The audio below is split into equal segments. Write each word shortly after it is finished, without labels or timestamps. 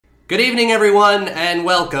Good evening, everyone, and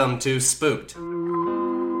welcome to Spooked.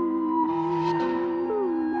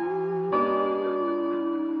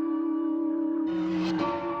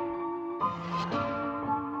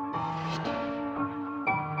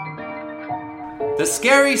 The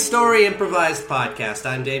Scary Story Improvised Podcast.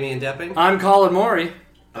 I'm Damian Depping. I'm Colin Maury.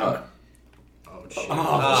 Oh, jeez.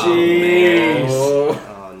 Oh,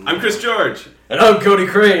 no. I'm Chris George. And I'm Cody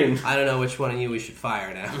Crane. I don't know which one of you we should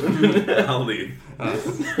fire now. I'll leave.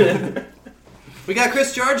 We got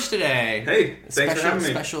Chris George today. Hey, thanks for having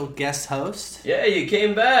me. Special guest host. Yeah, you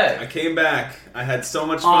came back. I came back. I had so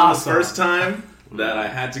much fun Awesome. the first time that I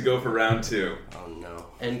had to go for round two. Oh, no.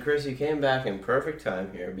 And Chris, you came back in perfect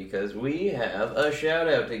time here because we have a shout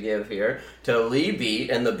out to give here to Lee Beat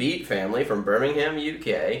and the Beat family from Birmingham,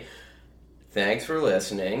 UK. Thanks for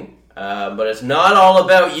listening. But it's not all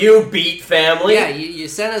about you, Beat family. Yeah, you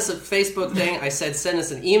sent us a Facebook thing. I said send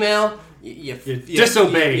us an email. You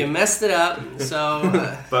disobeyed. You messed it up.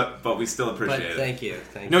 So, But we still appreciate it. Thank you.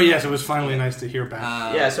 No, yes, it was finally nice to hear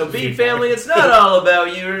back. Yeah, so Beat family, it's not all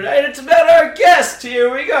about you tonight. It's about our guest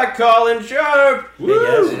here. We got Colin Sharpe. Hey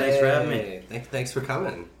guys, thanks for having me. Hey, thanks for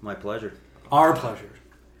coming. My pleasure. Our pleasure.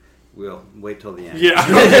 We'll wait till the end. Yeah.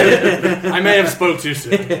 I may have spoke too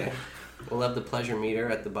soon. We'll have the pleasure meter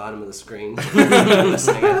at the bottom of the screen.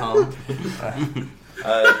 Listening at home.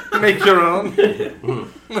 Make your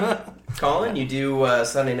own. Colin, you do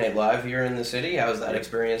Sunday Night Live here in the city. How's that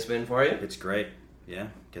experience been for you? It's great. Yeah,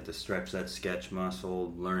 get to stretch that sketch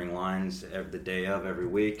muscle, learning lines the day of every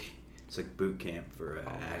week. It's like boot camp for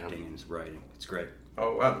acting and writing. It's great.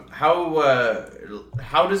 Oh,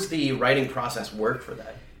 how does the writing process work for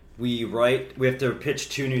that? We have to pitch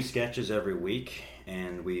 2 new sketches every week,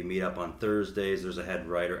 and we meet up on Thursdays. There's a head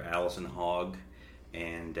writer, Allison Hogg,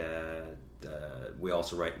 and we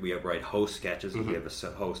also write host sketches. Mm-hmm. We have a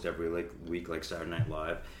host every week, like Saturday Night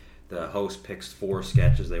Live. The host picks 4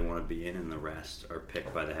 sketches they want to be in, and the rest are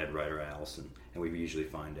picked by the head writer, Allison. And we usually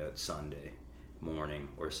find out Sunday morning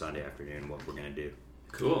or Sunday afternoon what we're going to do.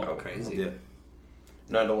 Cool. Oh, crazy. Yeah.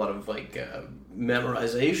 Not a lot of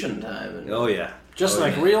memorization time. Oh yeah, Just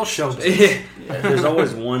like yeah. real show business. There's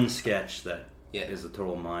always one sketch that Yeah. is a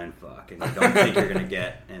total mind fuck, and you don't think you're gonna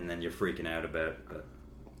get, and then you're freaking out about it, but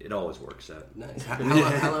it always works out. Nice.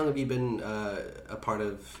 How long have you been a part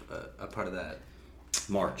of that?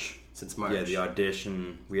 March. Since March. Yeah, the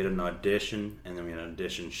audition. We had an audition, and then we had an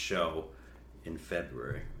audition show in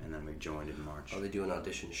February, and then we joined in March. Oh, they do an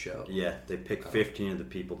audition show. Yeah, they pick 15 of the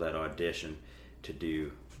people that audition to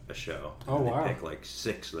do a show. Oh, and wow. They pick like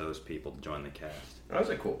 6 of those people to join the cast. That was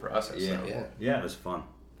a cool process. Yeah, though. Yeah. It was fun.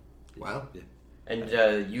 Wow. Yeah. And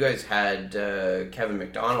you guys had Kevin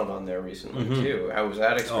McDonald on there recently too. How was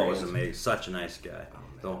that Oh, it experience? was amazing. Such a nice guy.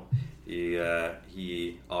 So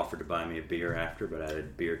he offered to buy me a beer after, but I had a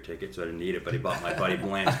beer ticket, so I didn't need it. But he bought my buddy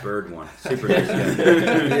Blanche Bird one. Super nice guy.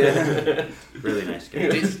 Yeah. Really nice guy.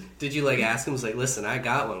 Did you ask him? Was like, listen, I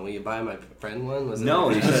got one. Will you buy my friend one? Was No,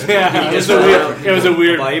 it? he said, Yeah, it was a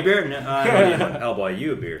weird. I'll buy you a beer? No, I'll buy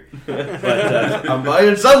you a beer. But I'm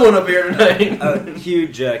buying someone a beer tonight. a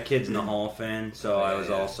huge Kids in the Hall fan, so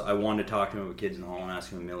I wanted to talk to him about Kids in the Hall and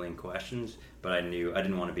ask him a million questions, but I knew I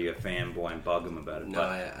didn't want to be a fanboy and bug him about it. No, but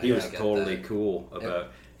I he was get totally that. cool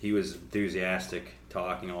about. He was enthusiastic,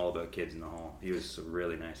 talking all about Kids in the Hall. He was a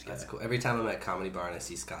really nice guy. That's cool. Every time I'm at Comedy Bar and I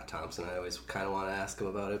see Scott Thompson, I always kind of want to ask him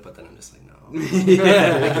about it, but then I'm just like, no.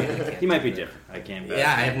 Yeah. He might be different. I can't. Yeah,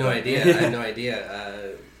 I have no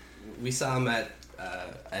idea. We saw him at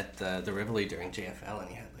the Rivoli during JFL, and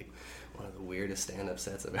he had one of the weirdest stand-up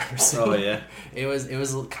sets I've ever seen. Oh yeah. It was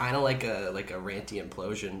kind of like a ranty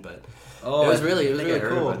implosion, but Oh, it was really I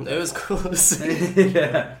heard cool. about that. It was cool to see.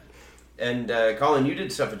 Yeah. And Colin, you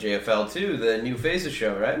did stuff at JFL too, the New Faces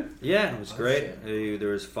show, right? Yeah, it was great. shit. There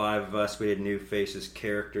was 5 of us. We had New Faces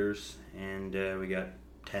characters, and we got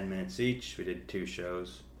 10 minutes each. We did 2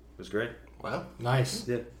 shows. It was great. Wow. Nice.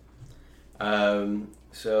 Yeah.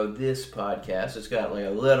 So this podcast, it's got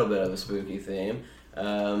a little bit of a spooky theme.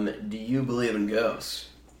 Do you believe in ghosts?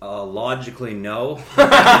 Logically, no.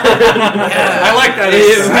 I like that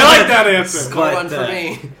answer. I like that answer. Score one for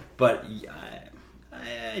me. But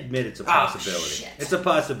I admit it's a possibility. shit. It's a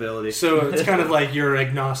possibility. So it's kind of like you're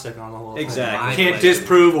agnostic on the whole thing. Exactly. You can't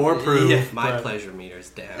disprove or prove. Yeah. My but- pleasure meter's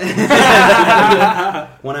down.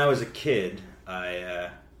 When I was a kid, I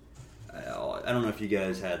don't know if you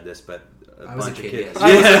guys had this, but I was a bunch of kid, kids.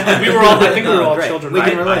 yes. We were all. I think we were all Great. children. We right?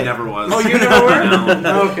 can relate. I never was. Oh, you never were?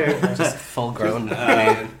 No. Okay. Just full grown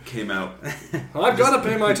man. Came out. I've got to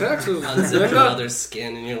pay my taxes. Unzip your mother's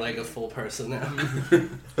skin and you're like a full person now.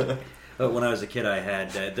 But when I was a kid, I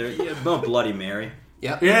had Bloody Mary.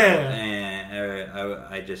 Yep. Yeah. And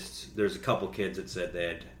I just there's a couple kids that said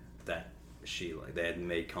they had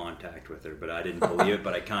made contact with her, but I didn't believe it.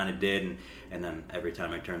 But I kind of did, and then every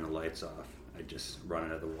time I turn the lights off, I just run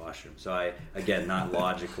into the washroom. So I again not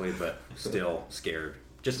logically, but still scared.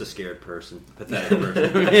 Just a scared person, pathetic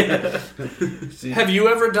person. Have you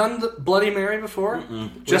ever done the Bloody Mary before?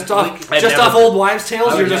 Mm-mm. Just off old wives'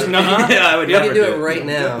 tales? You're just nuh-uh? Yeah, I would You never can do it right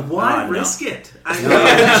now. Why no. risk it? I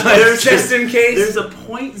know. Just in case? There's a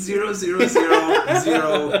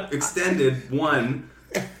 0.0000 extended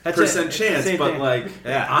 1% chance, Same but thing.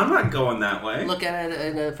 I'm not going that way. Look at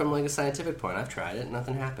it from like a scientific point. I've tried it.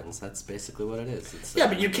 Nothing happens. That's basically what it is. It's, Yeah,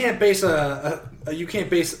 but you can't base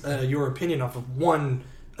your opinion off of one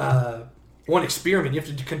experiment. You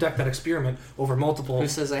have to conduct that experiment over multiple. Who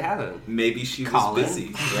says I haven't? Maybe she was Colin.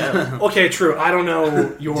 busy. Yeah. Okay, true. I don't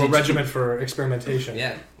know your regimen for experimentation.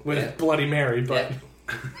 Yeah. With Bloody Mary, but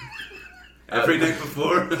Every night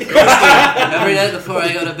before. Every night before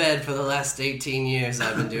I go to bed for the last 18 years,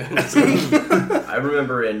 I've been doing this. I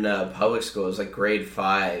remember in public school, it was like grade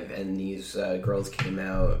 5, and these girls came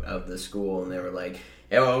out of the school, and they were like,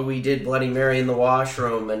 "Yeah, well, we did Bloody Mary in the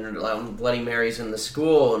washroom, and Bloody Mary's in the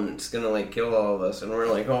school, and it's gonna like kill all of us." And we're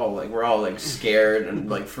like, we're all like scared and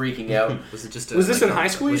like freaking out. Was it just? Was this in high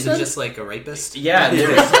school? You Was said? it just like a rapist? Yeah, and they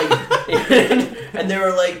were like, and they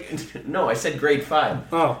were like, "No, I said grade 5."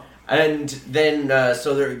 Oh. And then,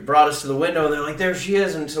 so they brought us to the window, and they're like, "There she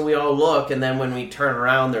is!" And so we all look, and then when we turn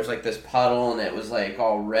around, there's like this puddle, and it was like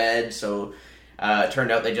all red. So it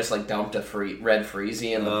turned out they just like dumped a red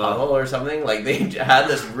freezy in the puddle or something. Like they had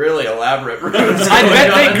this really elaborate route. I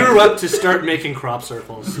bet they grew up to start making crop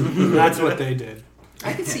circles. That's what they did.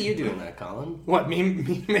 I can see you doing that, Colin. What,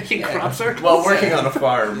 me making crop circles? Well, working on a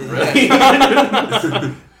farm,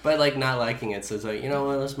 right? But like not liking it, so it's like, you know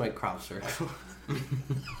what? Let's make crop circle.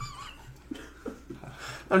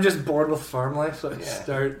 I'm just bored with farm life, so I Yeah.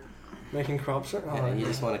 start making crop circles. And you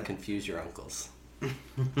just want to confuse your uncles.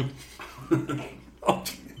 Oh.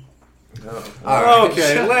 Alright.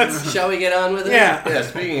 Okay, Shall we get on with it? Yeah. Yeah,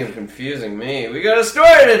 speaking of confusing me, we got a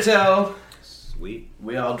story to tell. Sweet.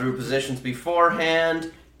 We all drew positions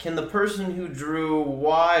beforehand. Can the person who drew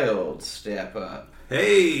wild step up?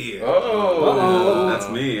 Hey! Oh. That's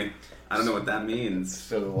me. I don't know what that means.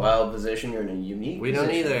 So the wild position, you're in a unique We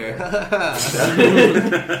position. don't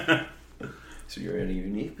either. So you're in a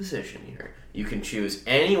unique position here. You can choose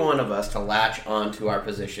any one of us to latch onto our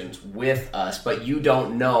positions with us, but you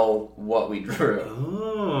don't know what we drew.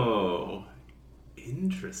 Oh.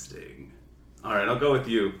 Interesting. Alright, I'll go with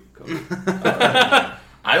you.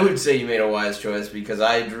 I would say you made a wise choice because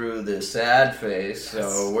I drew the sad face,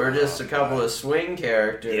 so we're just a couple of swing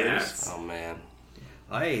characters. Yes. Oh man.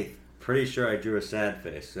 Pretty sure I drew a sad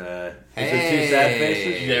face. Is there Hey. 2 sad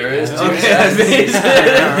faces? There is two Okay. sad faces.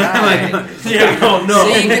 Alright. Yeah, oh no.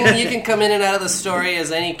 So you can come in and out of the story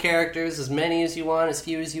as any characters, as many as you want, as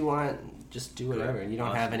few as you want. Just do whatever. You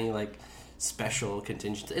don't have any like special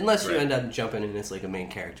contingency unless you end up jumping in as like a main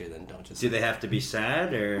character. Then don't just. Do they have to be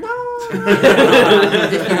sad or?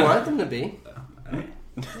 If you want them to be,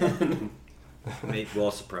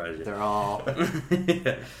 We'll surprise you. they're all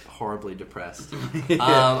horribly depressed.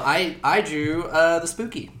 I drew the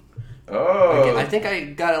spooky. Oh. I think I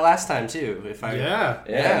got it last time too. If I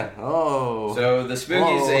Yeah. Oh. So the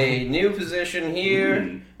spooky's Whoa. a new position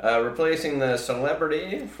here, replacing the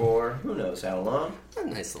celebrity for who knows how long. A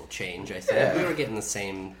nice little change, I think. Yeah. We were getting the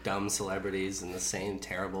same dumb celebrities and the same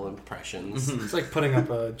terrible impressions. It's like putting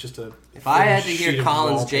up just a. If I had to sheet hear of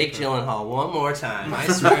Colin's wallpaper. Jake Gyllenhaal one more time, I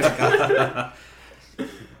swear to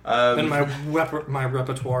God. Then my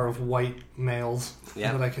repertoire of white males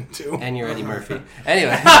Yeah. that I can do. And you're Eddie Murphy.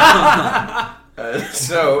 Anyway.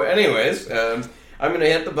 So, anyways, I'm going to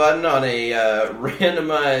hit the button on a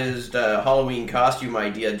randomized Halloween costume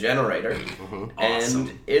idea generator,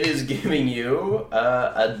 and it is giving you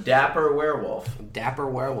a dapper werewolf. Dapper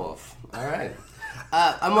werewolf. All right.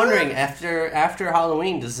 I'm wondering, after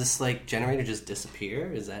Halloween, does this like generator just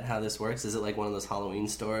disappear? Is that how this works? Is it like one of those Halloween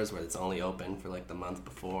stores where it's only open for like the month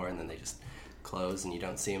before, and then they just close and you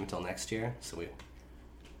don't see them until next year? Is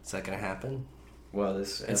that going to happen? Well,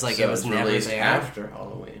 this It's like it was episode's never released there. after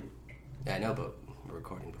Halloween. Yeah, I know, but we're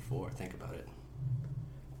recording before. Think about it.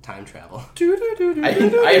 Time travel.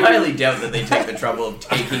 I highly doubt that they take the trouble of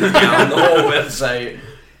taking down the whole website.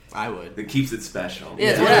 I would. It keeps it special. Yeah,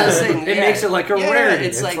 it's one of those things. It makes it like a rarity.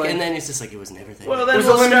 It's like, It's like- and then it's just like it was never there. Well, then There's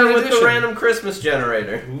we'll a limited start with the edition. random Christmas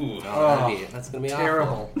generator. Ooh, that's gonna be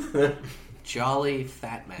Terrible. awful. Jolly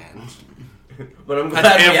fat man. But I'm glad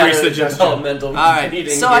That's we every had a suggestion. developmental All right,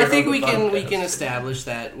 meeting so I here think on we the can podcast. establish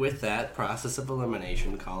that with that process of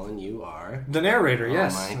elimination, Colin, you are. The narrator,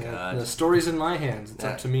 yes. my God. The story's in my hands. It's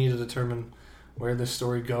Yeah. up to me to determine where this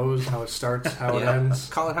story goes, how it starts, how it ends.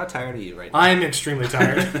 Colin, how tired are you right now? I'm extremely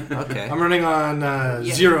tired. Okay. I'm running on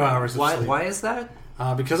 0 hours of Why? sleep. Why is that?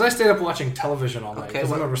 Because I stayed up watching television all night. Okay,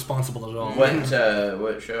 Because I'm what- a responsible adult.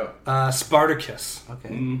 What show? Spartacus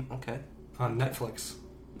Okay. Okay. on Netflix.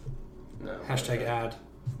 No. Hashtag ad.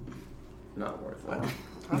 Not worth it.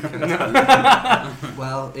 Well,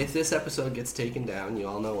 well, if this episode gets taken down, you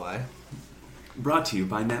all know why. Brought to you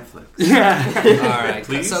by Netflix. All right.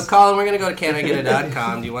 Please? So, Colin, we're going to go to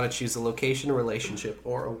canigeta.com. Do you want to choose a location, a relationship,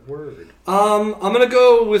 or a word? I'm gonna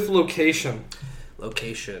go with location.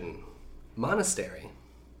 Location. Monastery.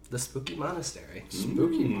 The spooky monastery.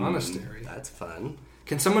 Spooky monastery. That's fun.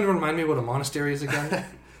 Can someone remind me what a monastery is again?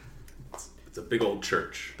 It's a big old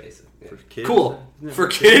church. Basically. For kids? Cool. Isn't it For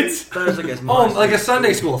kids? That was like a Oh, like a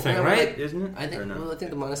Sunday school thing, No, right? Isn't it? I think. Or no? Well, I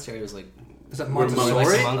think the monastery was like Is that We're Montessori?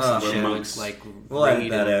 monks and we're shit, monks. like We'll edit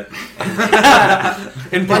read that and-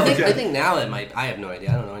 out. In Well, public. I think now it might. I have no idea.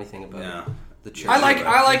 I don't know anything about Yeah. the church. I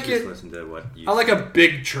like Just it. listen to what you I like a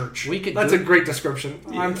big church. We could That's do a great description.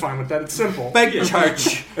 I'm fine with that. It's simple. big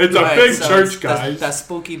church. It's a Right, big so church, it's guys. The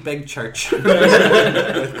spooky big church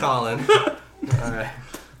with Colin. All right.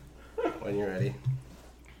 When you're ready.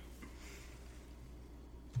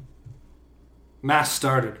 Mass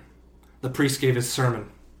started. The priest gave his sermon.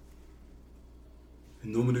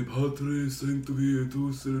 In nomine Patris, Sancti et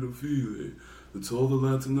Filii. That's all the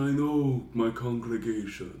Latin I know, my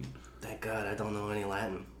congregation. Thank God I don't know any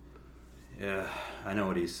Latin. Yeah, I know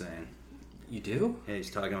what he's saying. You do? Yeah, he's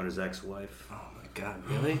talking about his ex-wife. Oh my God,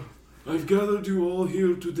 really? I've gathered you all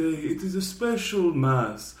here today. It is a special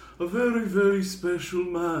Mass. A very, very special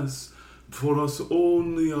Mass. For us,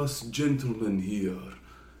 only us gentlemen here.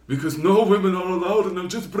 Because no women are allowed and they'll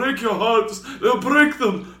just break your hearts. They'll break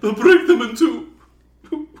them. They'll break them in two.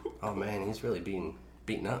 Oh man, he's really beating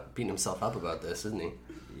himself up about this, isn't he?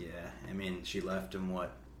 Yeah, I mean, she left him,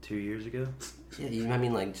 2 years ago? Yeah, I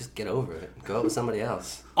mean, like, just get over it. Go out with somebody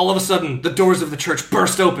else. All of a sudden, the doors of the church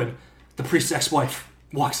burst open. The priest's ex-wife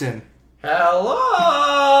walks in.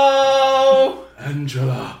 Hello.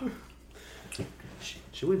 Angela.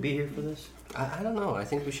 Should we be here for this? I don't know. I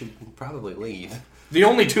think we should probably leave. The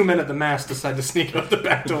only 2 men at the Mass decide to sneak out the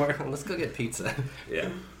back door. Let's go get pizza. Yeah.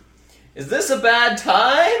 Is this a bad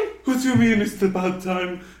time? What do you mean it's the bad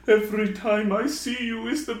time? Every time I see you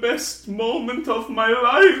is the best moment of my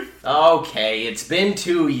life. Okay, it's been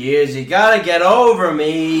 2 years. You gotta get over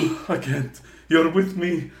me. I can't. You're with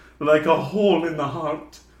me like a hole in the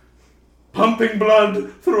heart. Pumping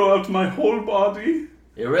blood throughout my whole body.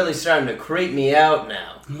 You're really starting to creep me out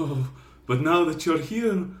now. Oh, but now that you're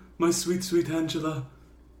here, my sweet, sweet Angela,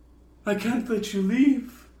 I can't let you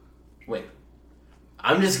leave. Wait.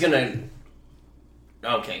 I'm just gonna...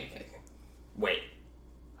 Okay. Wait.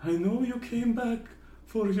 I know you came back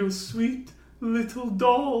for your sweet little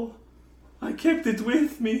doll. I kept it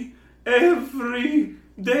with me every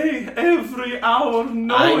day, every hour.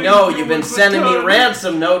 I know, you've been sending me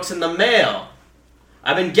ransom notes in the mail.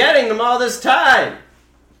 I've been getting them all this time.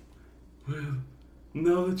 Well,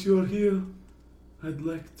 now that you're here, I'd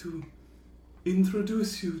like to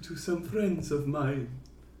introduce you to some friends of mine.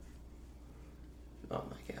 Oh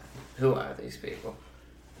my God. Who are these people?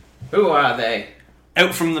 Who are they?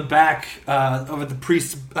 Out from the back of the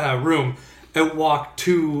priest's room, out walk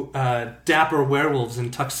 2 dapper werewolves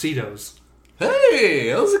in tuxedos. Hey,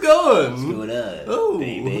 how's it going? What's going on, Oh,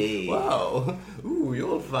 baby? wow. Ooh,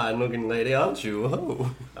 you're a fine-looking lady, aren't you?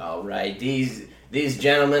 Oh. All right, these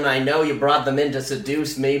gentlemen, I know you brought them in to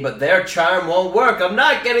seduce me, but their charm won't work. I'm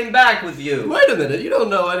not getting back with you. Wait a minute, you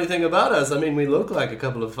don't know anything about us. I mean, we look like a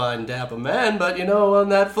couple of fine dapper men, but, you know, when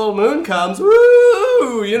that full moon comes,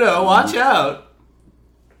 woo, you know, watch out.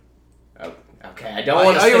 Oh, okay, I don't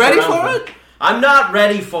want to Are you stick ready around for it? I'm not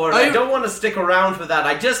ready for it. Are I you- don't want to stick around for that.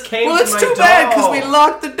 I just came Well, to it's my too doll. bad, because we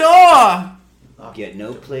locked the door. Get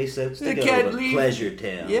no place else to You go can't but leave. Pleasure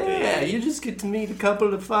Town. Yeah, baby. you just get to meet a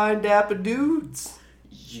couple of fine dapper dudes.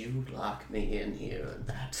 You lock me in here, and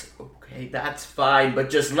that's okay. That's fine, but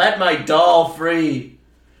just let my doll free.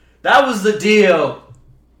 That was the deal.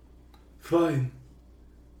 Fine.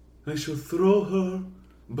 I shall throw her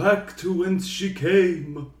back to whence she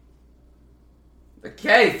came.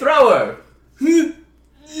 Okay, throw her.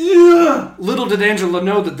 Yeah! Little did Angela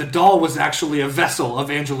know that the doll was actually a vessel of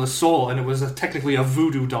Angela's soul, and it was technically a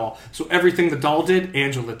voodoo doll. So everything the doll did,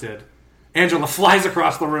 Angela did. Angela flies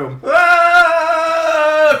across the room.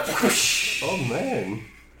 Ah! Oh, man.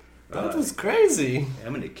 That was crazy.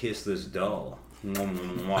 I'm gonna kiss this doll. Mwah,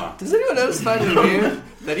 mwah, mwah. Does anyone else find it weird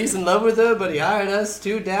that he's in love with her, but he hired us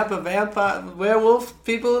two dapper vampire werewolf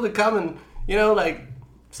people to come and, like,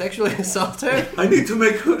 sexually assault her? I need to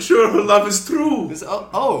make sure her love is true.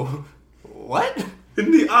 What?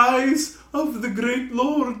 In the eyes of the great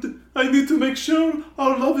Lord, I need to make sure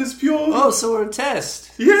our love is pure. Oh, so we're a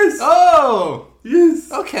test. Yes. Oh! Yes.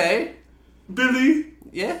 Okay. Billy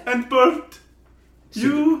Yeah? and Bert,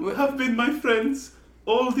 you have been my friends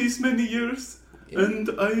all these many years, and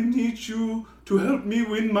I need you to help me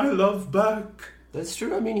win my love back. That's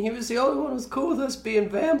true. I mean, he was the only one who was cool with us being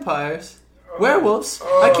vampires. Werewolves.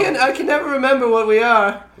 I can never remember what we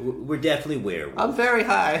are. We're definitely werewolves. I'm very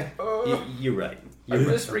high. You're right. I'm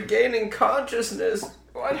just regaining consciousness.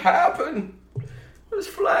 What happened? I was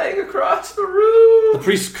flying across the room. The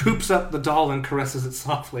priest scoops up the doll and caresses it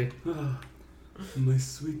softly. My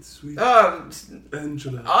sweet, sweet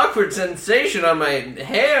Angela. Awkward sensation on my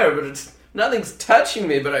hair, but nothing's touching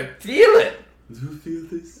me, but I feel it. Do you feel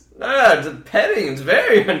this? The petting is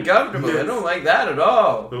very uncomfortable. Yes. I don't like that at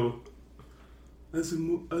all. Oh. As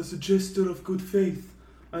a gesture of good faith,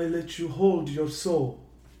 I let you hold your soul.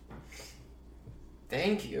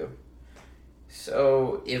 Thank you.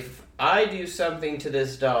 So, if I do something to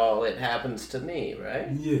this doll, it happens to me, right?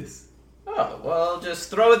 Yes. Oh, well, I'll just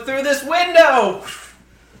throw it through this window!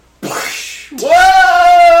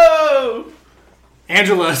 Whoa!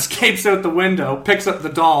 Angela escapes out the window, picks up the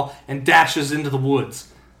doll, and dashes into the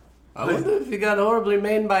woods. I wonder if you got horribly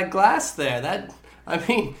maimed by glass there.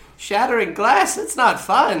 Shattering glass, that's not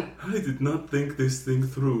fun. I did not think this thing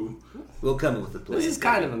through. We'll come up with a plan. This is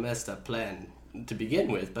kind of a messed up plan to begin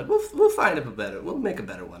with, but we'll find up we'll make a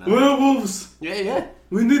better one. Werewolves! Yeah.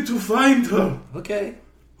 We need to find her. Okay.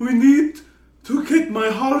 We need to get my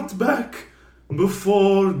heart back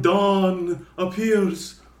before dawn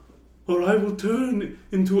appears, or I will turn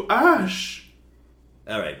into ash.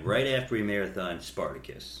 All right, right after we marathon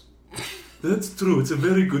Spartacus. That's true. It's a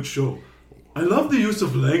very good show. I love the use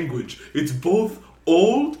of language. It's both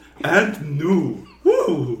old and new.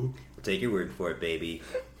 Woo! I'll take your word for it, baby.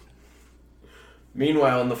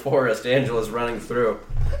 Meanwhile, in the forest, Angela's running through.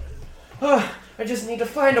 I just need to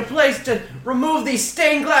find a place to remove these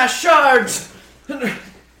stained glass shards.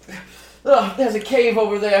 There's a cave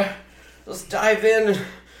over there. Let's dive in.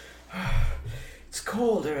 It's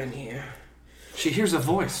colder in here. She hears a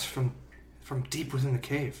voice from deep within the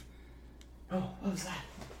cave. Oh, what was that?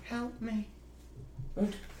 Help me.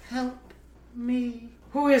 What? Help me.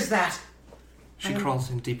 Who is that? She crawls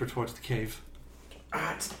in deeper towards the cave.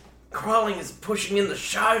 It's crawling is pushing in the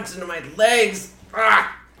shards into my legs.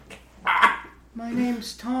 My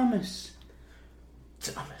name's Thomas.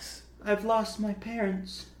 Thomas. I've lost my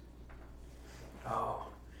parents. Oh,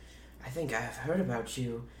 I think I've heard about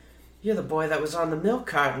you. You're the boy that was on the milk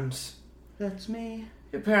cartons. That's me.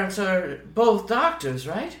 Your parents are both doctors,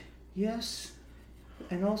 right? Yes.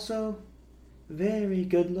 And also, very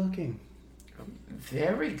good looking.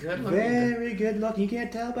 Very good looking. Very good looking. You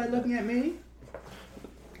can't tell by looking at me?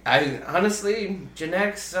 Honestly,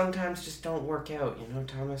 genetics sometimes just don't work out,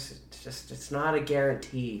 Thomas. It's not a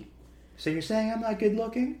guarantee. So you're saying I'm not good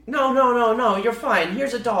looking? No, you're fine.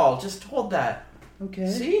 Here's a doll. Just hold that. Okay.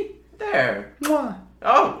 See? There. Mwah.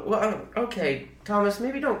 Oh, well, okay. Thomas,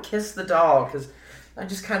 maybe don't kiss the doll, because I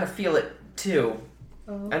just kind of feel it, too.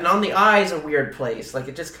 Oh. And on the eye is a weird place. Like,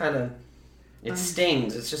 it just kind of... It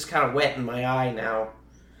stings. It's just kind of wet in my eye now.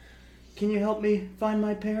 Can you help me find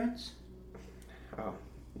my parents? Oh,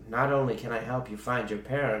 not only can I help you find your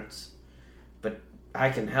parents, but I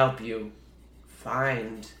can help you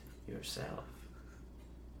find yourself.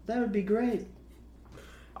 That would be great.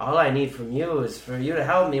 All I need from you is for you to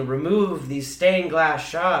help me remove these stained glass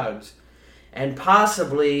shards and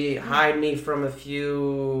possibly hide me from a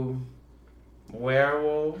few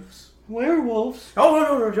werewolves. Werewolves? Oh,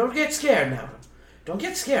 no, don't get scared now. Don't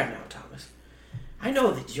get scared now, Thomas. I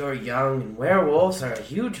know that you're young and werewolves are a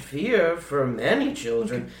huge fear for many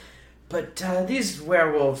children. Okay. But these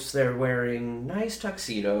werewolves, they're wearing nice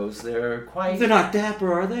tuxedos. They're not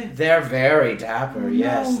dapper, are they? They're very dapper,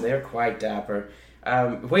 yes. No. They're quite dapper.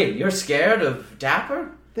 Wait, you're scared of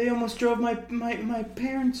dapper? They almost drove my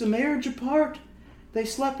parents' marriage apart. They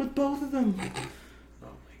slept with both of them.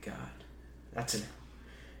 Oh my god.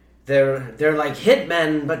 They're like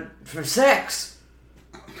hitmen, but for sex.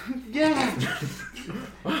 Yeah.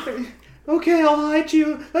 Okay, I'll hide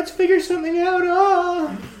you. Let's figure something out.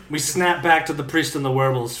 Oh. We snap back to the priest and the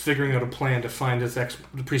werewolves, figuring out a plan to find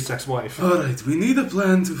the priest's ex-wife. All right, we need a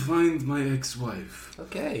plan to find my ex-wife.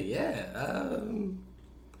 Okay, yeah.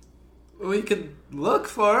 We could look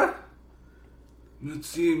for her. It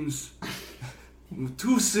seems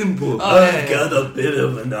too simple. I've got a bit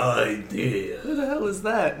of an idea. Who the hell is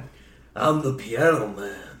that? I'm the piano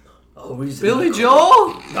man. Always in Billy the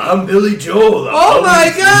Joel? I'm Billy Joel. I'm Oh my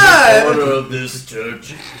always God! in the corner of this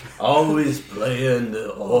church, always playing the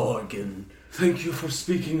organ. Thank you for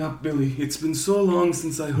speaking up, Billy. It's been so long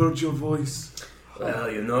since I heard your voice.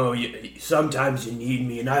 Well, you know, sometimes you need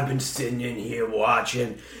me, and I've been sitting in here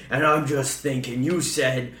watching, and I'm just thinking, you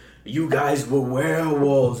said you guys were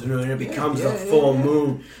werewolves, and it becomes a full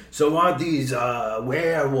moon. So aren't these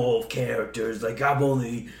werewolf characters, like I've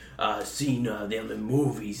only seen them in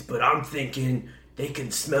movies, but I'm thinking they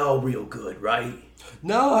can smell real good, right?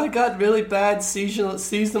 No, I got really bad seasonal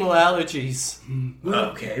allergies.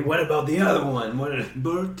 Okay, what about the other one?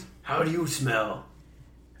 Bert? How do you smell?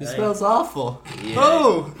 It smells awful. Yeah.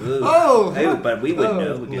 Oh! Ooh. Oh! Hey, but we wouldn't Oh,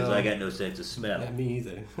 know because no. I got no sense of smell. Yeah, me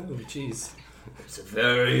either. Oh, jeez. It's a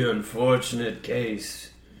very unfortunate case.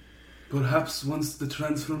 Perhaps once the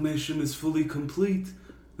transformation is fully complete,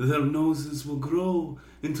 their noses will grow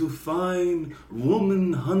into fine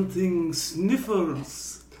woman-hunting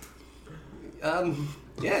sniffers.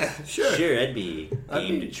 Yeah, sure. Sure, I'd be I'd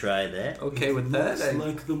game be- to try that. Okay with that. Looks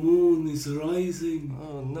like the moon is rising.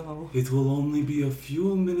 Oh, no. It will only be a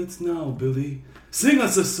few minutes now, Billy. Sing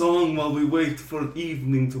us a song while we wait for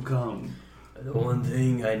evening to come. The one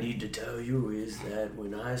thing I need to tell you is that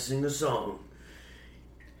when I sing a song,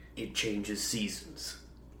 it changes seasons.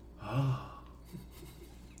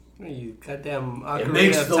 You goddamn ocarina It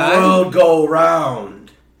makes of the time. world go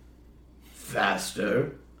round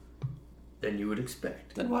faster than you would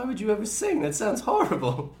expect. Then why would you ever sing? That sounds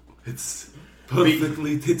horrible. It's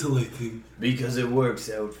perfectly titillating. Because it works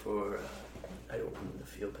out for, I don't want to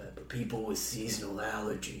feel bad, but people with seasonal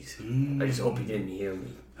allergies. I just hope you didn't hear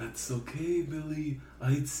me. That's okay, Billy.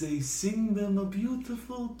 I'd say sing them a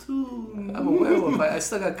beautiful tune. I'm a werewolf. I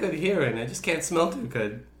still got good hearing. I just can't smell too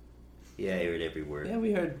good. Yeah, I heard every word. Yeah,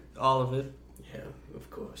 we heard all of it. Yeah, of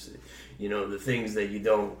course. You know, the things that you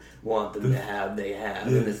don't want them to have, they have.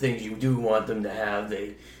 And the things you do want them to have,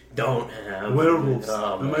 they don't have. Werewolves.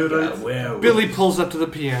 Oh, Am my I God, right? werewolves. Billy pulls up to the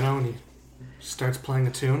piano and he starts playing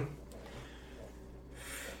a tune.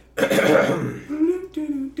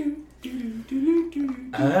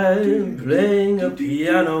 I'm playing a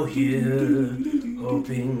piano here,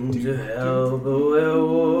 hoping to help a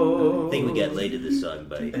werewolf. I think we got late to this song,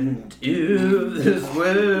 buddy. And if this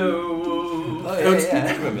werewolf Oh, yeah,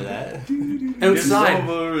 I remember that. Outside,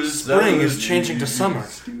 is spring is changing to summer.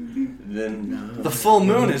 then The full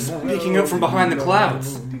moon is peeking out from behind the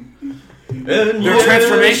clouds. Their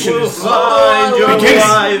transformation is find your beginning.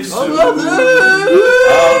 wife soon. I'll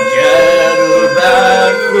get her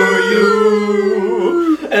back for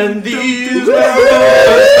you. And these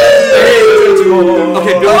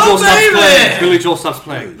Okay, Billy Joel stops playing. Billy Joel stops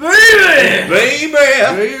playing.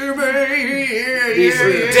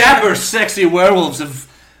 These dapper, sexy werewolves have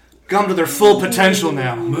come to their full potential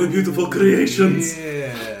now. My beautiful creations.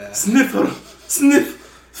 Yeah. Sniffer, sniff,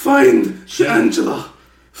 find Angela.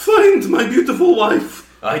 Find my beautiful wife.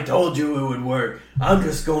 I told you it would work. I'm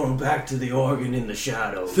just going back to the organ in the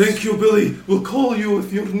shadows. Thank you, Billy. We'll call you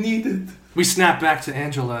if you're needed. We snap back to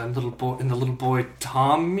Angela and the little boy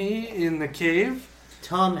Tommy in the cave.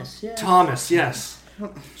 Thomas, yeah. Thomas, yes.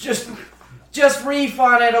 Just reef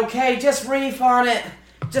on it, okay? Just reef on it.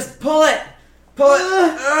 Just pull it. Pull it.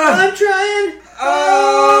 I'm trying.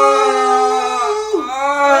 Oh.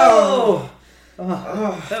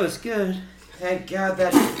 That was good. Thank God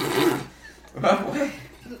that.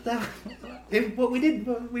 What we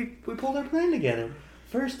did, we pulled our plan together.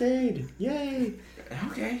 First aid, yay!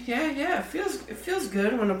 Okay, yeah. It feels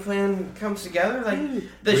good when a plan comes together. Like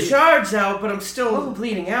the shard's out, but I'm still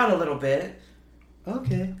bleeding out a little bit.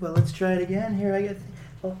 Okay, well let's try it again. Here,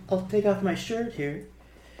 I'll take off my shirt here.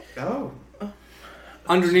 Oh.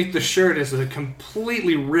 Underneath the shirt is a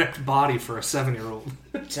completely ripped body for a 7-year-old.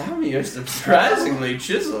 Tommy, you're surprisingly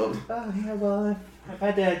chiseled. Oh yeah, well I've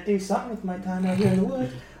had to do something with my time out here in the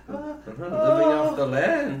woods. Living off the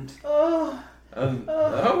land.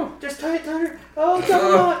 Just tighter. Oh,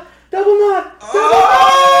 double knot.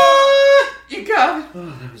 You got it.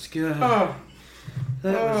 Oh, that was good. Oh,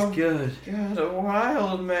 That was good. God, a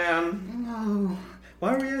wild man. Oh,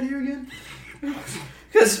 why are we out here again?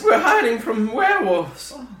 Because we're hiding from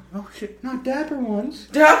werewolves. Oh shit, not dapper ones.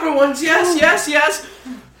 Dapper ones, yes.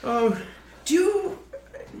 Oh, do you...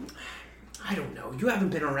 I don't know. You haven't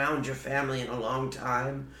been around your family in a long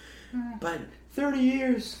time. But 30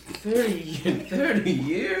 years. 30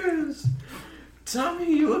 years?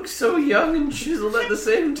 Tommy, you look so young and chiseled at the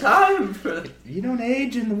same time. You don't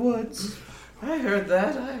age in the woods. I heard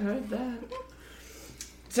that.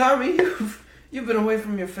 Tommy, you've been away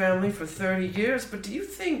from your family for 30 years, but do you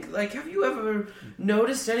think, like, have you ever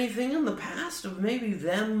noticed anything in the past of maybe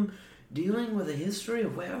them dealing with a history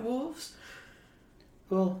of werewolves?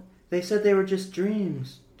 Well, they said they were just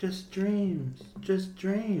dreams. Just dreams. Just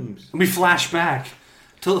dreams. We flash back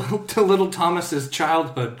to little Thomas's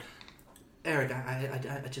childhood. Eric,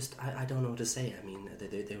 I don't know what to say. I mean,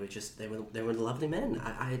 they were lovely men.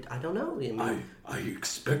 I don't know. I mean, I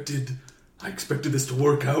expected this to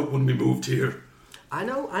work out when we moved here. I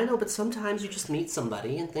know, but sometimes you just meet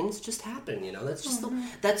somebody and things just happen. You know, that's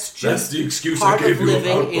the excuse part I gave of you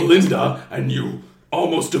living about in- Belinda, and you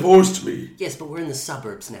almost divorced me. Yes, but we're in the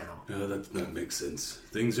suburbs now. Yeah, that makes sense.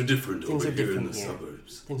 Things are different Things over are here in different the here.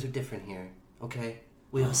 suburbs. Things are different here. Okay,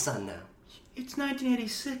 we have a son now. It's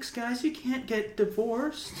 1986, guys. You can't get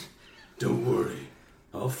divorced. Don't worry.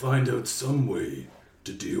 I'll find out some way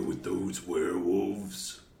to deal with those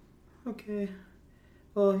werewolves. Okay.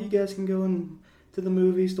 Well, you guys can go to the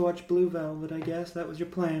movies to watch Blue Velvet, I guess. That was your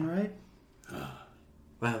plan, right?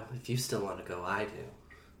 Well, if you still want to go, I do.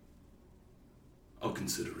 I'll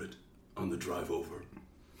consider it on the drive over.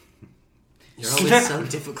 You're always so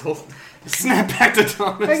difficult. Snap back to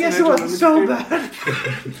Thomas. I guess it wasn't so bad.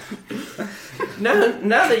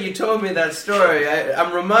 Now that you told me that story,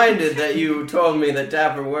 I'm reminded that you told me that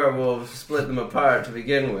Dapper Werewolf split them apart to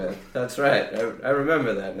begin with. That's right. I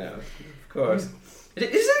remember that now. Of course.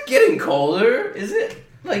 Is it getting colder? Is it?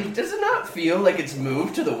 Like, does it not feel like it's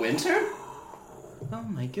moved to the winter? Oh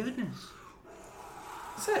my goodness.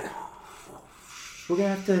 Is it? We're gonna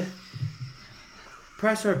have to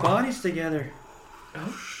press our bodies together.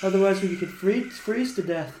 Oh? Otherwise we could freeze to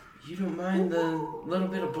death. You don't mind the little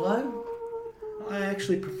bit of blood? I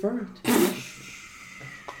actually prefer it.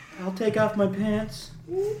 I'll take off my pants.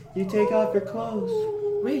 You take off your clothes.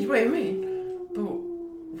 Wait.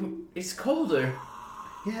 But it's colder.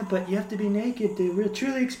 Yeah, but you have to be naked to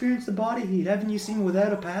truly experience the body heat. Haven't you seen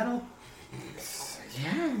Without a Paddle?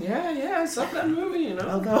 Yeah. I saw that movie, you know.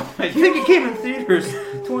 Although I think it came in theaters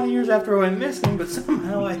 20 years after I went missing, but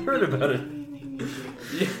somehow I heard about it.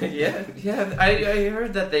 Yeah. I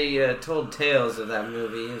heard that they told tales of that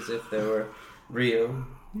movie as if they were real.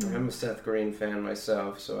 I'm a Seth Green fan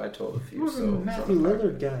myself, so I told a few. Who's the Matthew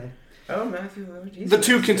Lillard guy? Oh, Matthew Lillard. The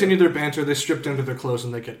two continue their banter. They strip down to their clothes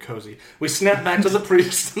and they get cozy. We snap back to the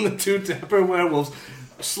priest and the two dapper werewolves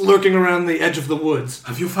lurking around the edge of the woods.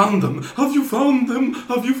 Have you found them? Have you found them?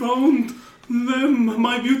 Have you found them?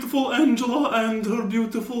 My beautiful Angela and her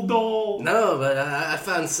beautiful doll. No, but I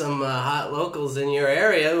found some hot locals in your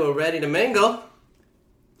area who are ready to mingle.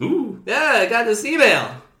 Ooh. Yeah, I got this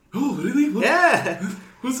email. Oh, really? Yeah.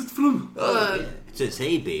 Where's it from? It says,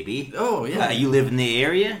 "Hey, baby. Oh, yeah. You live in the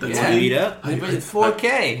area? That's You wanna right. meet up?" It's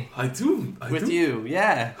 4K I do. with you,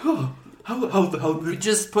 yeah. Oh, how You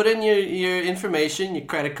just put in your information, your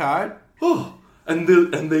credit card. Oh, and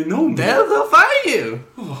they know me. They'll find you.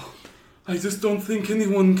 Oh, I just don't think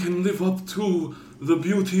anyone can live up to the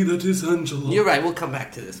beauty that is Angela. You're right. We'll come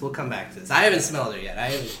back to this. I haven't smelled her yet.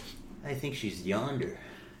 I think she's yonder.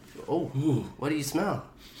 Oh, Ooh. what do you smell?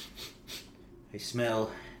 I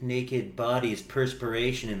smell naked bodies,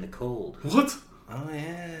 perspiration in the cold. What? Oh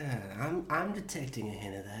yeah, I'm detecting a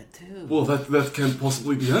hint of that too. Well, that can't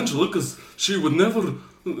possibly be Angela, because she would never.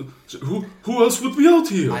 Who else would be out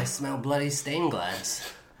here? I smell bloody stained glass.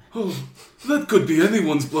 Oh, that could be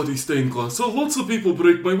anyone's bloody stained glass. So lots of people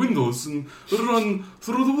break my windows and run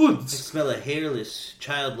through the I woods. smell a hairless,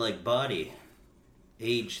 childlike body,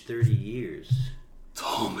 aged 30 years.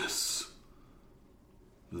 Thomas.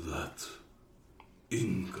 That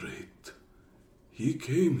ingrate. He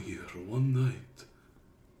came here one night,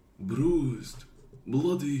 bruised,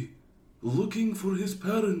 bloody, looking for his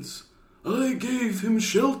parents. I gave him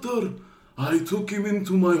shelter. I took him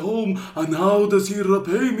into my home, and how does he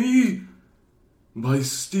repay me? By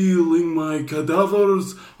stealing my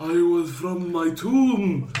cadavers I was from my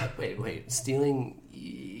tomb. Wait, stealing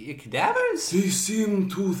your cadavers? He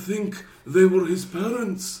seemed to think they were his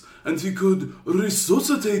parents, and he could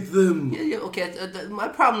resuscitate them. Yeah, okay. My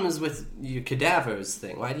problem is with your cadavers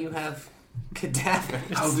thing. Why do you have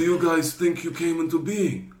cadavers? How do you guys think you came into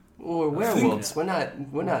being? Or werewolves. We're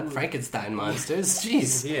not Frankenstein monsters.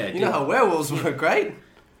 Jeez. Yeah, you know how werewolves work, right?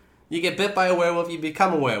 You get bit by a werewolf, you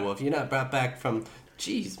become a werewolf. You're not brought back from...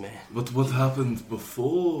 Jeez, man. But what happened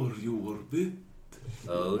before you were bit?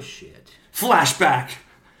 Oh, shit. Flashback.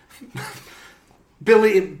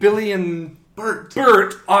 Billy and Bert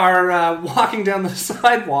are walking down the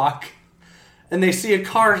sidewalk, and they see a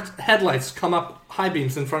car's headlights come up high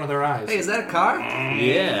beams in front of their eyes. Hey, is that a car?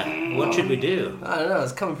 Yeah. What should we do? I don't know.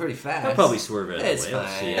 It's coming pretty fast. I'll probably swerve out of the It's way.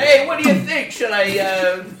 Let's fine. see. Hey, what do you think? Should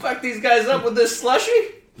I fuck these guys up with this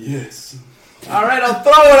slushie? Yes. All right, I'll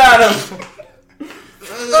throw it at them.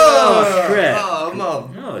 Oh, crap. Oh, no.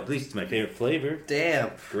 No, at least it's my favorite flavor.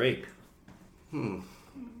 Damn. Grape.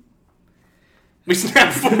 We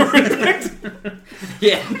snap forward.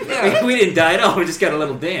 Yeah. We didn't die at all. We just got a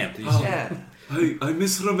little damp. Yeah. I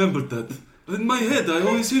misremembered that. In my head, I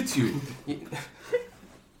always hit you.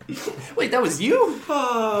 Wait, that was you?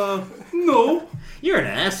 No. You're an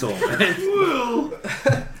asshole, man. Well,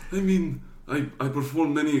 I mean, I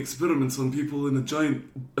perform many experiments on people in a giant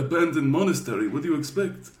abandoned monastery. What do you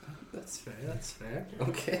expect? That's fair.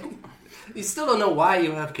 Okay. You still don't know why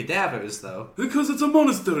you have cadavers, though. Because it's a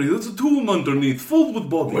monastery. There's a tomb underneath, full with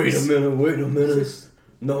bodies. Wait a minute.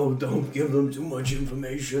 No, don't give them too much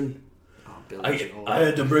information. Oh, Billy I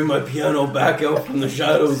had to bring my piano back out from the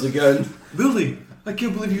shadows again. Billy, I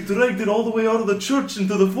can't believe you dragged it all the way out of the church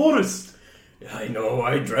into the forest. I know,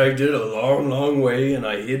 I dragged it a long, long way and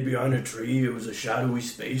I hid behind a tree. It was a shadowy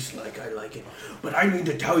space like I like it. But I need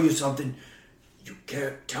to tell you something. You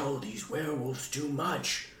can't tell these werewolves too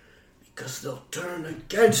much because they'll turn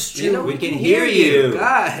against you. You know, we can hear you.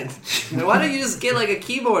 God. Why don't you just get like a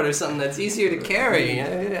keyboard or something that's easier to carry?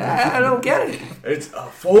 I don't get it. It's a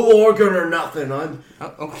full organ or nothing. I'm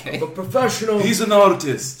Okay. a professional. He's an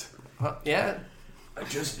artist. Yeah.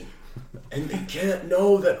 And they can't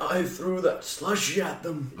know that I threw that slushy at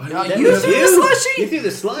them. You threw the slushy? You threw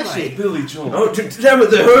the slushy. Billy Joe. Oh, damn it,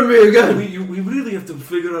 they heard me again. We really have to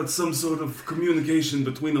figure out some sort of communication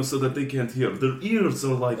between us so that they can't hear. Their ears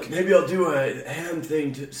are like Maybe I'll do a hand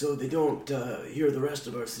thing so they don't hear the rest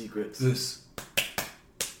of our secrets. this.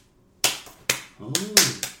 Oh.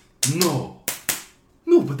 No.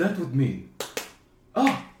 No, but that would mean...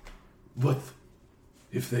 But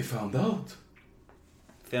if they found out...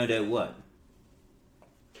 Found out what?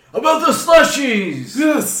 About the slushies!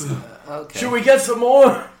 Yes! Okay. Should we get some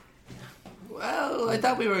more? Well, I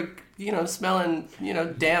thought we were, smelling,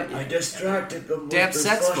 damp... I distracted them. with Damp the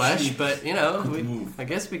sex slushies. flesh, but, I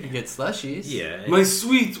guess we could get slushies. Yeah. My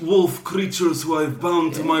sweet wolf creatures who I've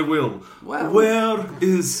bound to my will. Well- Where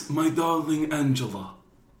is my darling Angela?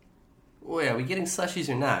 Wait, are we getting slushies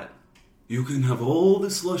or not? You can have all the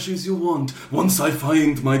slushies you want once I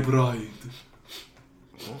find my bride.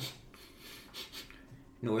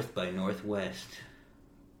 North by northwest.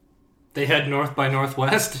 They head north by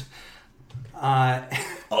northwest. I'll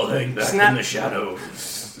hang back Snap. in the shadows.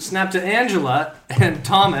 Snap to Angela and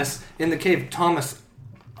Thomas in the cave. Thomas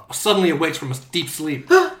suddenly awakes from a deep sleep.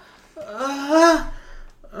 I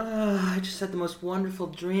just had the most wonderful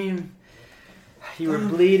dream. You were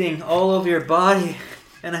bleeding all over your body,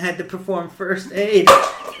 and I had to perform first aid.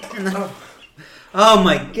 Oh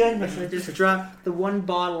my goodness, I just dropped the one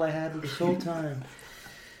bottle I had this whole time.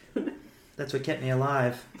 That's what kept me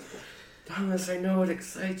alive. Thomas, I know it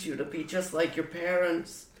excites you to be just like your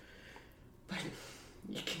parents, but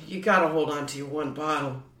you gotta hold on to your one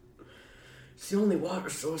bottle. It's the only water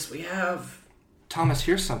source we have. Thomas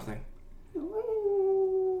hears something.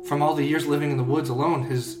 From all the years living in the woods alone,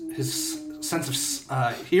 his sense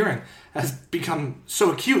of hearing has become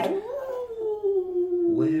so acute.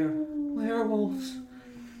 Werewolves.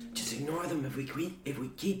 Just ignore them. If we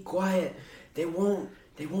keep quiet, they won't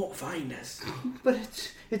find us.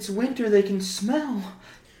 But it's winter, they can smell.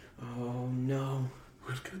 Oh no.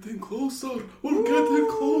 We're getting closer. We're getting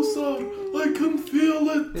closer. I can feel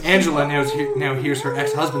it. Angela now hears her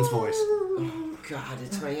ex-husband's voice. Oh God,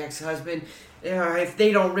 it's my ex-husband. Yeah, if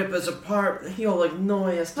they don't rip us apart, he'll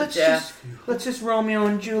annoy us to death. Let's just Romeo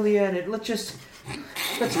and Juliet it. Let's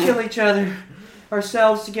kill each other.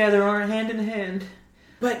 Ourselves together, hand in hand.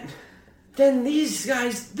 But then these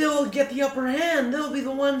guys, they'll get the upper hand. They'll be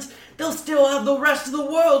the ones, they'll still have the rest of the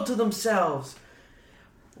world to themselves.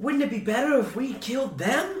 Wouldn't it be better if we killed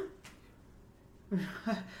them?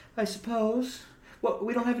 I suppose. Well,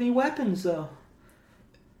 we don't have any weapons, though.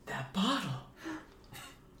 That bottle.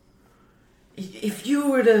 If you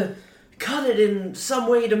were to cut it in some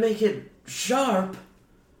way to make it sharp,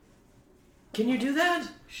 can you do that?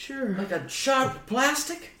 Sure. Like a sharp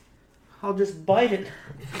plastic? I'll just bite it.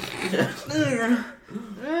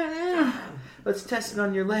 Let's test it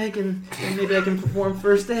on your leg, and maybe I can perform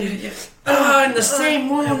first aid. In the same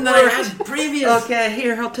wound that I had previous. Okay,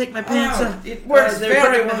 here, I'll take my pants off. It works There,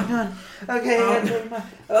 very put it well. back on. Okay,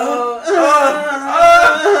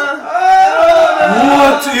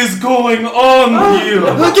 What is going on here?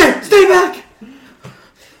 Okay, stay back!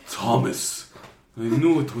 Thomas, I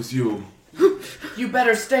knew it was you. You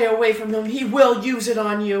better stay away from him. He will use it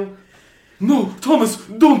on you. No, Thomas,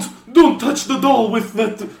 don't touch the doll with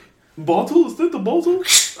that bottle. Is that the bottle?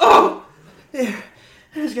 Oh!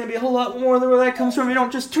 There's gonna be a whole lot more than where that comes from. You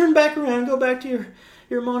don't just turn back around and go back to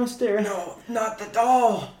your monastery. No, not the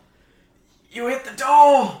doll. You hit the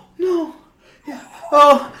doll. No. Yeah.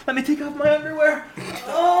 Oh, let me take off my underwear.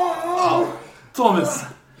 Oh. Thomas.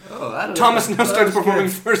 Oh, I don't Thomas know. now starts performing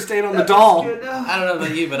first aid on the doll. I don't know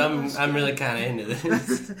about you, but I'm really kind of into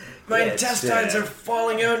this. My intestines are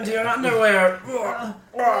falling out into your underwear.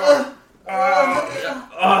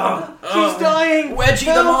 She's dying. Wedgie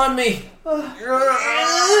them on me.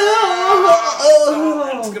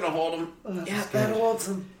 That's gonna hold him. Yeah, that holds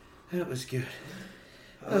him. That was good.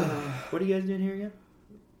 What are you guys doing here again?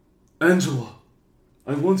 Angela,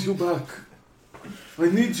 I want you back. I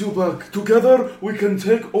need you back. Together we can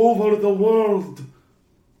take over the world.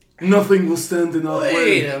 Nothing will stand in our way.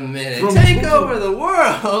 Wait a minute. From Take total- over the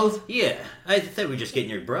world? Yeah, I thought we were just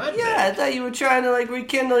getting your bride Yeah, back. I thought you were trying to,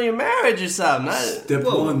 rekindle your marriage or something. Step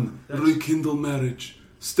Whoa. 1, rekindle marriage.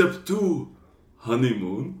 Step 2,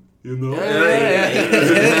 honeymoon. You know?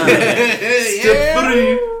 Step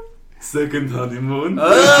 3, second honeymoon.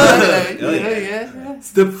 Yeah.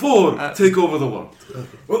 Step 4, take over the world.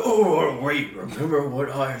 Oh, wait, remember what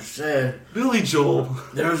I said? Billy Joel.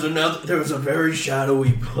 There was a very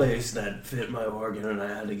shadowy place that fit my organ and I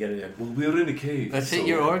had to get in. Well, we're in a cave. That fit so-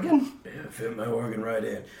 your organ? Yeah, it fit my organ right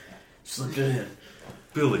in. Slipped it in.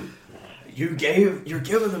 Billy, You're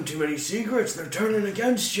giving them too many secrets. They're turning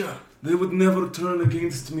against you. they would never turn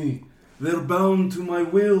against me. They're bound to my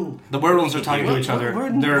will. The werewolves are talking to each other.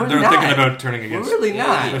 We're They're not. thinking about turning against. We're really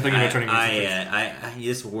not. They're thinking about turning against. I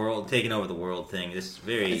this world taking over the world thing. This is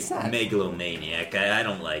very It's not. megalomaniac. I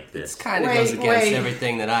don't like It this. kind of Wait, goes against wait.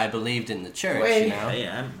 everything that I believed in the church, Wait. you know? Hey,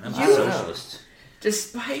 I'm I a don't know. socialist.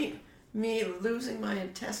 Despite me losing my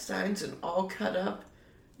intestines and all cut up,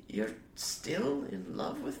 you're still in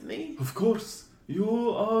love with me? Of course,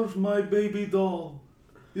 you are my baby doll.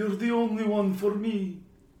 You're the only one for me.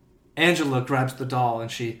 Angela grabs the doll and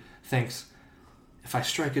she thinks, if I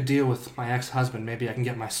strike a deal with my ex-husband, maybe I can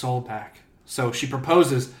get my soul back. So she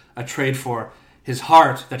proposes a trade for his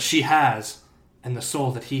heart that she has and the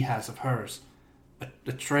soul that he has of hers.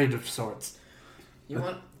 A trade of sorts. Do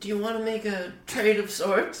you want to make a trade of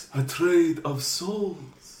sorts? A trade of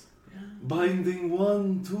souls, binding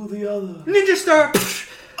one to the other. Ninja Star.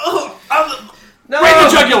 No! Right in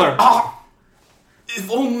the jugular! If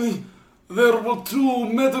only there were 2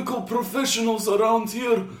 medical professionals around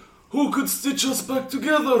here who could stitch us back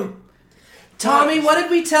together. Tommy, what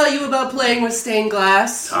did we tell you about playing with stained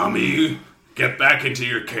glass? Tommy, get back into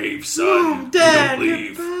your cave, son. Dad, Don't you're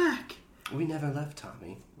leave. back. We never left,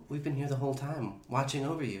 Tommy. We've been here the whole time, watching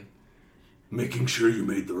over you. Making sure you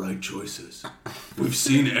made the right choices. We've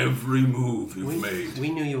seen every move you've made.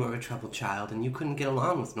 We knew you were a troubled child and you couldn't get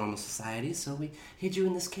along with normal society, so we hid you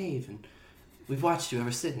in this cave and we've watched you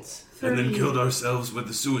ever since. And then killed ourselves with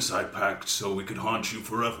the suicide pact so we could haunt you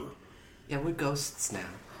forever. Yeah, we're ghosts now.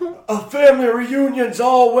 A family reunion's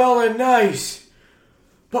all well and nice,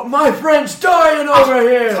 but my friend's dying over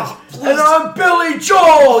here, and I'm Billy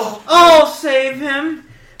Joel! I'll save him.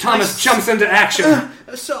 Thomas jumps into action.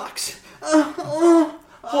 Socks. Yeah.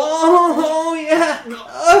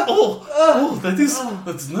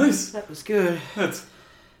 That's nice. That was good. That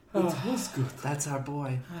was good. That's our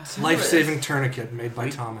boy. Life-saving tourniquet made by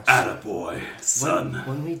Thomas. Attaboy, son.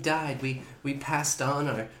 When we died, we passed on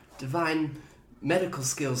our divine medical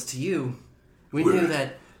skills to you. We knew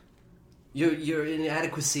that your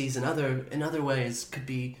inadequacies in other ways could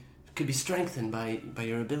be strengthened by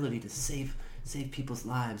your ability to save people's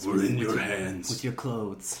lives. We're in your hands. with your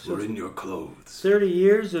clothes. We're in your clothes. 30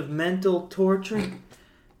 years of mental torture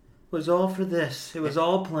was all for this. It was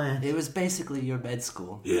all planned. It was basically your med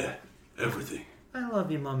school. Yeah, everything. I love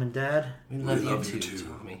you, Mom and Dad. We We love, love you you too, too,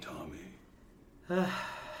 Tommy. Tommy.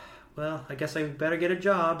 Well, I guess I better get a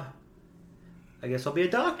job. I guess I'll be a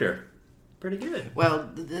doctor. Pretty good. Well,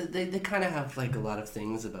 they kind of have like a lot of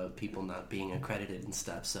things about people not being accredited and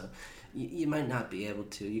stuff, so you might not be able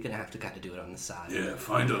to. You're gonna have to kind of do it on the side. Yeah,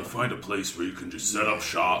 find a place where you can just set up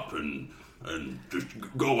shop and just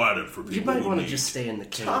go at it for people. You might who want to need. just stay in the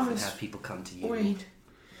cave and Thomas, have people come to you. Wait,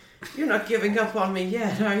 you're not giving up on me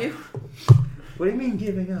yet, are you? What do you mean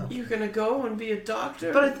giving up? You're gonna go and be a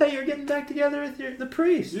doctor? But I thought you were getting back together with the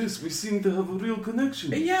priest. Yes, we seem to have a real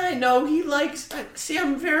connection. Yeah, I know. He likes. See,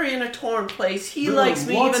 I'm very in a torn place. He There likes are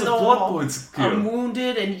me lots even of though plot points here. I'm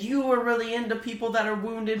wounded, and you are really into people that are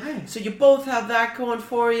wounded. Hey. So you both have that going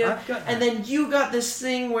for you. I've got- And then you got this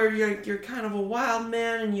thing where you're kind of a wild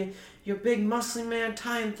man, and you're a big muscly man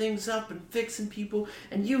tying things up and fixing people.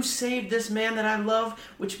 And you saved this man that I love,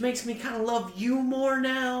 which makes me kind of love you more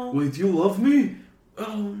now. Wait, you love me?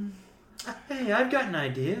 Hey, I've got an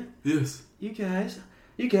idea. Yes. You guys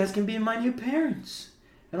can be my new parents,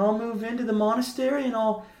 and I'll move into the monastery, and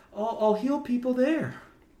I'll heal people there.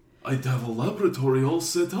 I'd have a laboratory all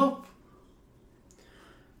set up.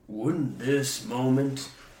 Wouldn't this moment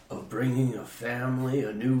of bringing a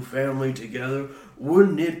new family together,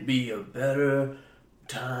 wouldn't it be a better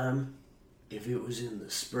time if it was in the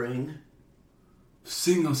spring?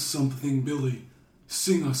 Sing us something, Billy.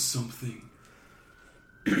 Sing us something.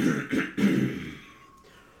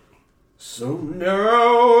 So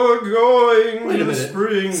now we're going Wait a to minute.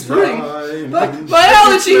 springtime.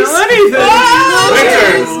 Biology! Winter!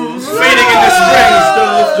 Fading into spring!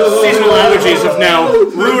 Seasonal allergies have now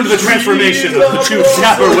ruined the transformation of the two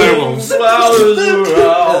dapper werewolves. Flowers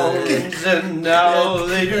around, and now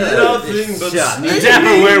they do nothing but The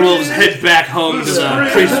dapper werewolves head back home to the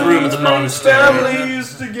priest's room at the monastery.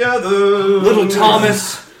 families together. Little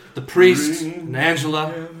Thomas, the priest, and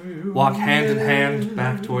Angela walk hand in hand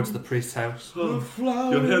back towards the priest's house. Your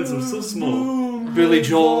hands are so small. Billy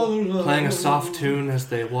Joel playing a soft tune as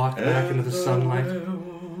they walk back into the sunlight.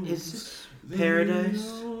 Is this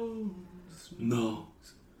paradise? No,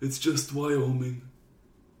 it's just Wyoming.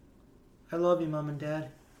 I love you, Mom and Dad.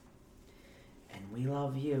 And we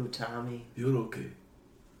love you, Tommy. You're okay.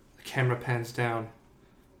 The camera pans down.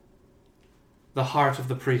 The heart of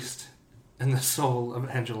the priest and the soul of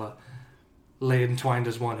Angela lay entwined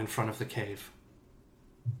as one in front of the cave.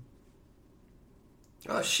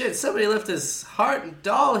 Oh shit! Somebody left his heart and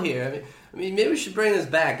doll here. I mean, maybe we should bring this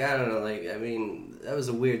back. I don't know. That was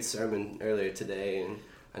a weird sermon earlier today, and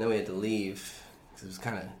I know we had to leave because it was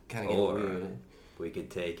kind of getting Or weird. we could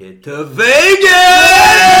take it to Vegas!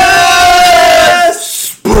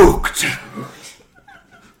 Spooked!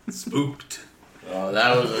 Spooked. Oh,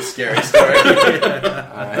 that was a scary story.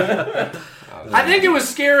 I think it was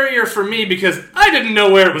scarier for me because I didn't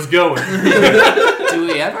know where it was going. Do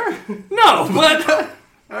we ever? No, but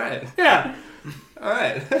All right. yeah, All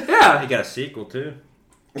right. yeah. You got a sequel too.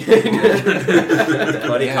 I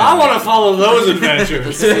want to follow those The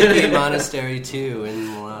adventures. Spooky Monastery 2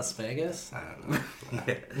 in Las Vegas? I don't know.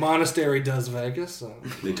 Monastery does Vegas. So.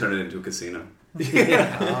 They turn it into a casino.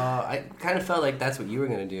 I kind of felt like that's what you were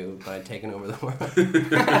going to do by taking over the world.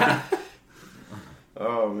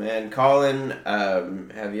 Oh man, Colin,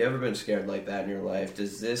 have you ever been scared like that in your life?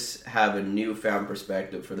 Does this have a newfound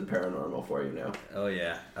perspective for the paranormal for you now? Oh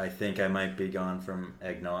yeah, I think I might be gone from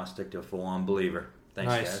agnostic to a full-on believer. Thanks,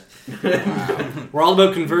 Nice. guys. We're all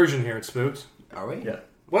about conversion here at Spooked. Are we? Yeah.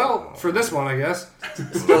 Well, for this one, I guess.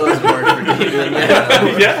 Still doesn't work for you doing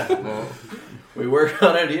that. Yeah. No. We work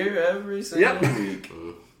on it here every single Yep. week.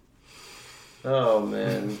 Oh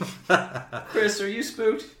man, Chris, are you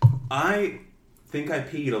spooked? I think I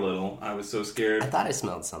peed a little. I was so I scared. thought I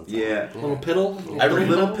smelled something. Yeah. Little piddle. I A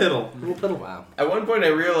little piddle. Little piddle. Wow. At one point, I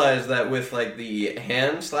realized that with like the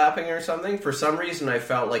hand slapping or something, for some reason, I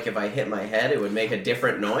felt like if I hit my head, it would make a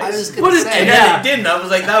different noise. I was What going to is say. And then it didn't. I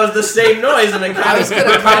was like, that was the same noise, and it I kind was of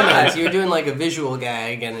going to comment. You were doing like a visual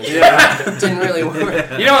gag, and it didn't really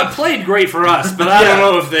work. You know, it played great for us, but I don't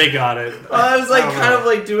know if they got it. I was like I don't kind know. of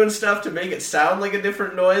like doing stuff to make it sound like a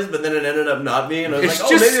different noise, but then it ended up not being. And I was It's like,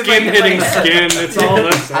 just maybe if I skin hit my hitting head. skin. It's all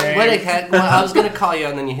the same. I was going to call you,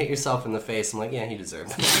 and then you hit yourself in the face. I'm like, yeah, he deserved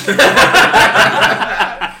it. And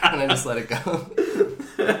I just let it go.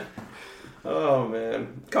 Oh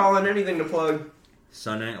man, Colin, anything to plug?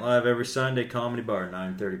 Sunday Night Live every Sunday, Comedy Bar,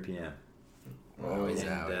 9:30 p.m. Always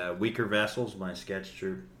out. And Weaker Vessels, my sketch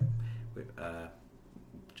troupe.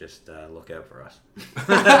 Just look out for us.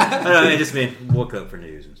 I just mean look out for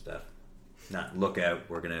news and stuff. Not look out.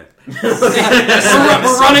 We're gonna.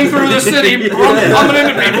 We're running through the city, bumping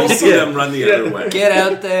into people. See them run the other way. Get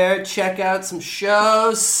out there, check out some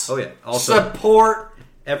shows. Oh yeah. Also, Support.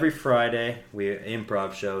 every Friday we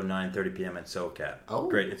improv show 9:30 p.m. at SoCap. Oh.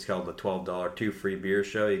 Great! It's called the $12 2 free beer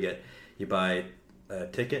show. You buy a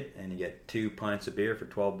ticket and you get 2 pints of beer for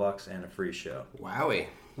 $12 and a free show. Wowie.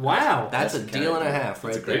 Wow. That's a deal and a half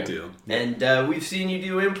right That's a there. great deal. And we've seen you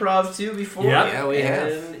do improv too before. Yep. Yeah, we have.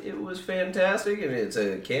 And it was fantastic, and it's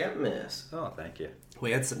a can't miss. Oh, thank you.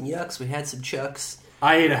 We had some yucks, we had some chucks.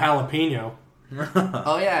 I ate a jalapeno.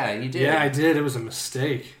 Oh yeah, you did. Yeah, I did. It was a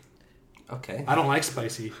mistake. Okay. I don't like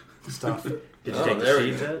spicy stuff. Did you Oh, take the there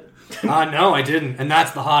we seeds go. out? No, I didn't. And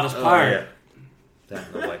that's the hottest Oh, part. yeah. That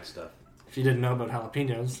and the white stuff. If you didn't know about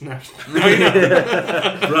jalapenos, no you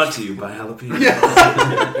know. Brought to you by Jalapeno.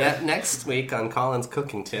 Yeah, next week on Colin's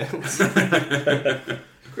Cooking Tunes.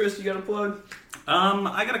 Chris, you got a plug?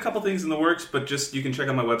 I got a couple things in the works, but just you can check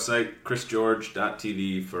out my website,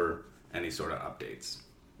 chrisgeorge.tv, for any sort of updates.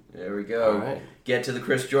 There we go. All right. Get to the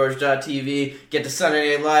chrisgeorge.tv. Get to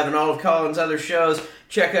Sunday Night Live and all of Colin's other shows.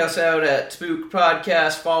 Check us out at Spook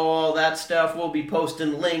Podcast. Follow all that stuff. We'll be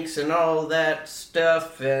posting links and all that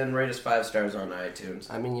stuff. And rate us 5 stars on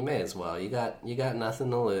iTunes. I mean, you may as well. You got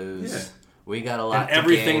nothing to lose. Yeah. We got a lot. And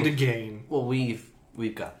everything to to gain. Well, we've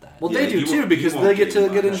got that. Well, Yeah, they do you too won't- because you they won't get to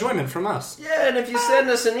gain get much. enjoyment from us. Yeah, and if you send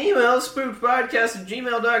us an email,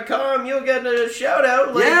 spookpodcast@gmail.com, you'll get a shout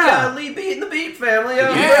out like Yeah. Lee Beat and the Beat family.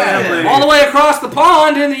 family. All the way across the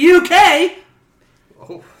pond in the UK.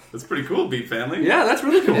 That's pretty cool, Beat Family. Yeah, that's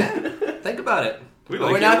really cool. Think about it. We But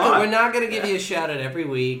like we're it not. a lot. We're not going to give you a shout out every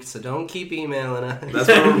week, so don't keep emailing us. That's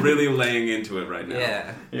why we're really laying into it right now.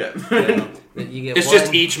 Yeah. Yeah. You get It's one.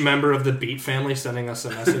 just each member of the Beat family sending us a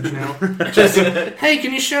message now. Just, hey,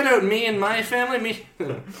 can you shout out me and my family? Me.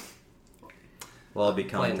 Well, I'll be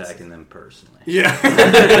Planes. contacting them personally. Yeah.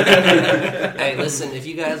 Hey, listen, if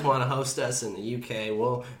you guys want to host us in the UK,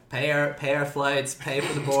 we'll pay our flights, pay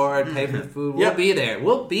for the board, pay for the food. We'll Yep. be there.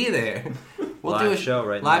 We'll be there. We'll Live do a show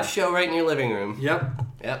right live now. show right in your living room. Yep.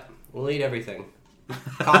 Yep. We'll eat everything.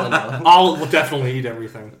 Colin will. I'll definitely eat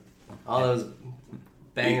everything. All those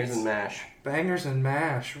bangers Beats. and mash. Bangers and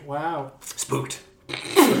mash. Wow. Spooked.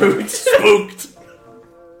 Spooked.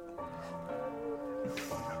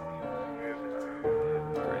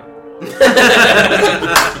 Great.